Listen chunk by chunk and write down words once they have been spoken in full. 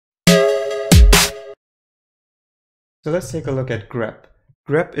So let's take a look at grep.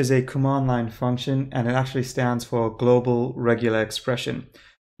 Grep is a command line function, and it actually stands for global regular expression.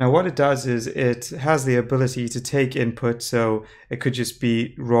 Now what it does is it has the ability to take input, so it could just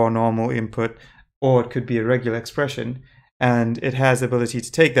be raw normal input, or it could be a regular expression, and it has the ability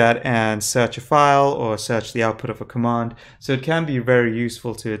to take that and search a file or search the output of a command. So it can be very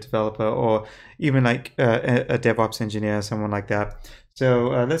useful to a developer or even like a DevOps engineer, someone like that. So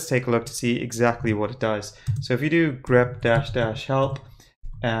let's take a look to see exactly what it does. So if you do grep --help,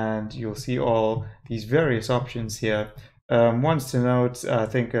 and you'll see all these various options here. Ones to note, I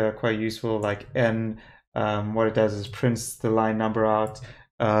think are quite useful, like n. What it does is prints the line number out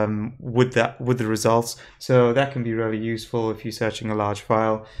with the results. So that can be really useful if you're searching a large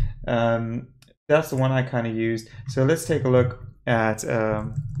file. That's the one I kind of used. So let's take a look at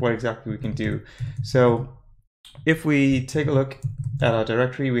what exactly we can do. So if we take a look at our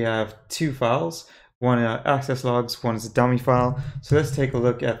directory, we have two files. One are access logs, one is a dummy file. So let's take a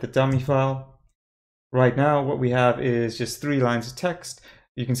look at the dummy file. Right now, what we have is just 3 lines of text.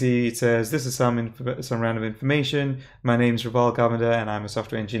 You can see it says, this is some random information. My name is Laravel Tutorials and I'm a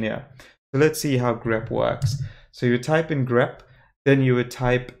software engineer. So let's see how grep works. So you type in grep, then you would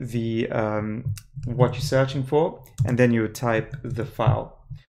type the what you're searching for, and then you would type the file.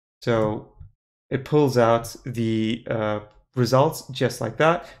 So it pulls out the results just like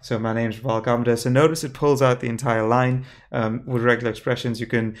that. So my name is Laravel Tutorials. So notice it pulls out the entire line with regular expressions. You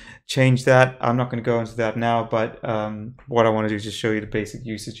can change that. I'm not going to go into that now, but what I want to do is just show you the basic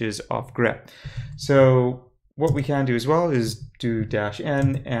usages of grep. So what we can do as well is do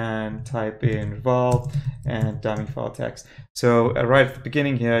 -n and type in Laravel and dummy file text. So right at the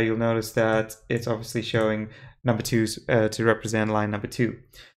beginning here, you'll notice that it's obviously showing number 2 to represent line number 2.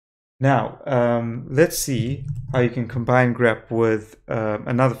 Now, let's see how you can combine grep with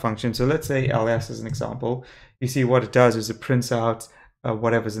another function. So let's say ls as an example. You see what it does is it prints out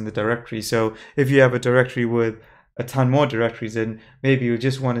whatever's in the directory. So if you have a directory with a ton more directories in, maybe you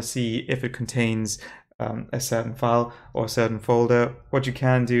just want to see if it contains a certain file or a certain folder. What you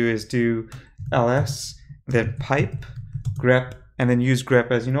can do is do ls, then pipe grep, and then use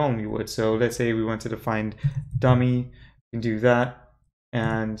grep as you normally would. So let's say we wanted to find dummy, you can do that,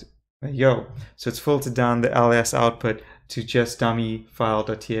 and there you go. So it's filtered down the ls output to just dummy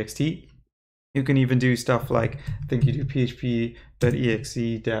file.txt. You can even do stuff like, I think you do php.exe-i,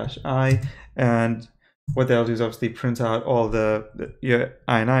 and what they'll do is obviously print out all your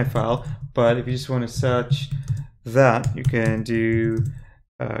ini file. But if you just want to search that, you can do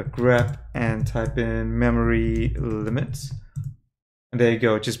grep and type in memory limits. And there you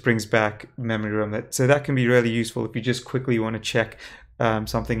go, it just brings back memory limit. So that can be really useful if you just quickly want to check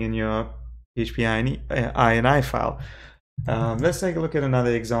something in your PHP ini file. Let's take a look at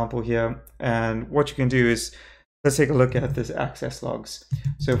another example here. And what you can do is, let's take a look at this access logs.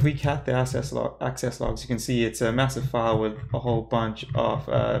 So if we cat the access logs, you can see it's a massive file with a whole bunch of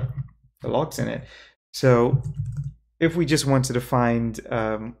logs in it. So if we just wanted to find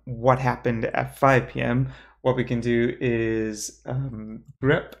what happened at 5 p.m., what we can do is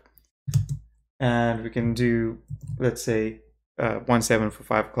grep, and we can do, let's say, 17 for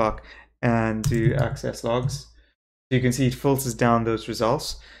 5 o'clock, and do access logs. You can see it filters down those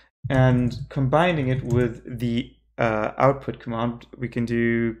results, and combining it with the output command, we can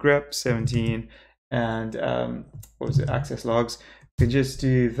do grep 17 and what was it, access logs. We can just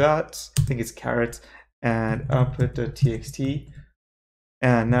do that, I think it's caret, and output.txt.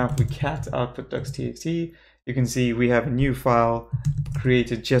 And now if we cat output.txt, you can see we have a new file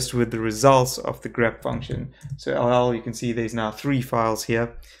created just with the results of the grep function. So ll, you can see there's now 3 files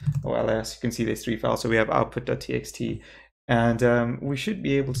here, or ls, you can see there's 3 files. So we have output.txt, and we should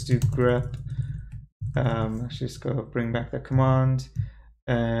be able to do grep. Let's just go bring back the command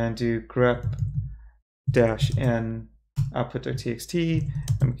and do grep -n output.txt,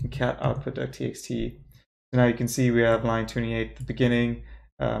 and we can cat output.txt. So now you can see we have line 28 at the beginning,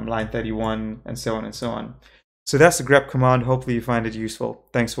 line 31, and so on and so on. So that's the grep command. Hopefully you find it useful.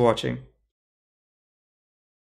 Thanks for watching.